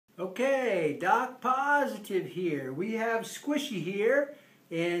Okay, Doc Pawsitive here. We have Squishy here,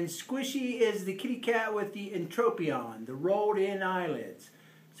 and Squishy is the kitty cat with the Entropion, the rolled in eyelids.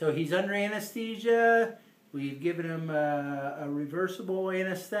 So he's under anesthesia. We've given him a reversible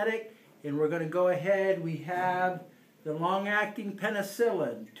anesthetic, and we're going to go ahead. We have the long-acting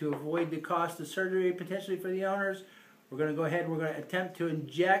penicillin to avoid the cost of surgery potentially for the owners. We're going to go ahead and we're going to attempt to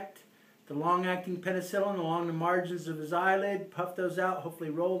inject the long-acting penicillin along the margins of his eyelid, puff those out, hopefully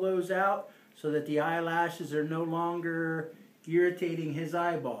roll those out so that the eyelashes are no longer irritating his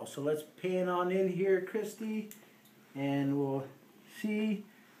eyeball. So let's pan on in here, Christy, and we'll see.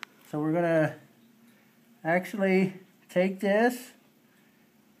 So we're going to actually take this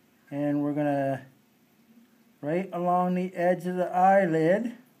and we're going to right along the edge of the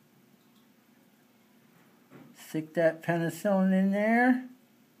eyelid stick that penicillin in there.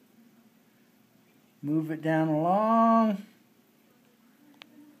 Move it down along,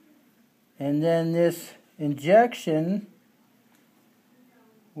 and then this injection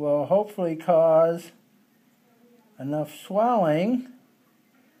will hopefully cause enough swelling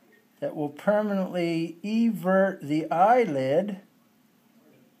that will permanently evert the eyelid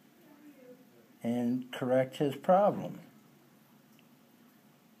and correct his problem.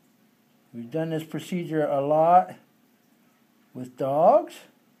 We've done this procedure a lot with dogs.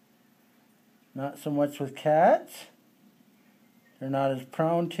 Not so much with cats. They're not as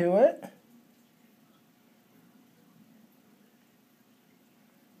prone to it.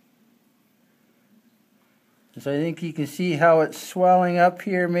 So I think you can see how it's swelling up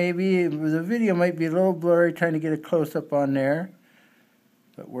here maybe. The video might be a little blurry trying to get a close-up on there.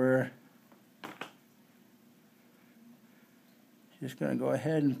 But we're just going to go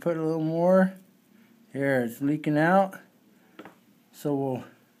ahead and put a little more. Here, it's leaking out. So we'll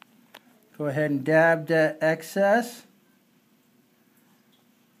go ahead and dab that excess,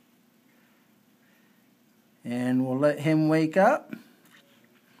 and we'll let him wake up.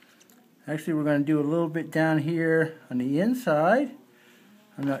 Actually, we're going to do a little bit down here on the inside.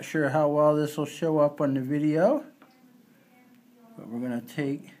 I'm not sure how well this will show up on the video, but we're going to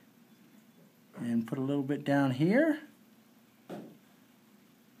take and put a little bit down here.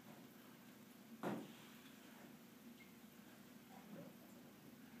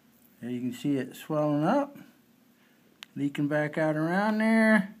 There you can see it swelling up, leaking back out around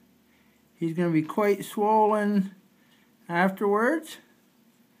there. He's going to be quite swollen afterwards.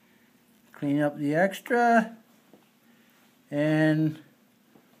 Clean up the extra, and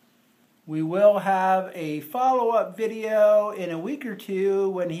we will have a follow-up video in a week or two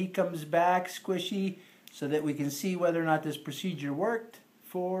when he comes back, Squishy, so that we can see whether or not this procedure worked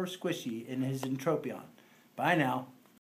for Squishy and his Entropion. Bye now.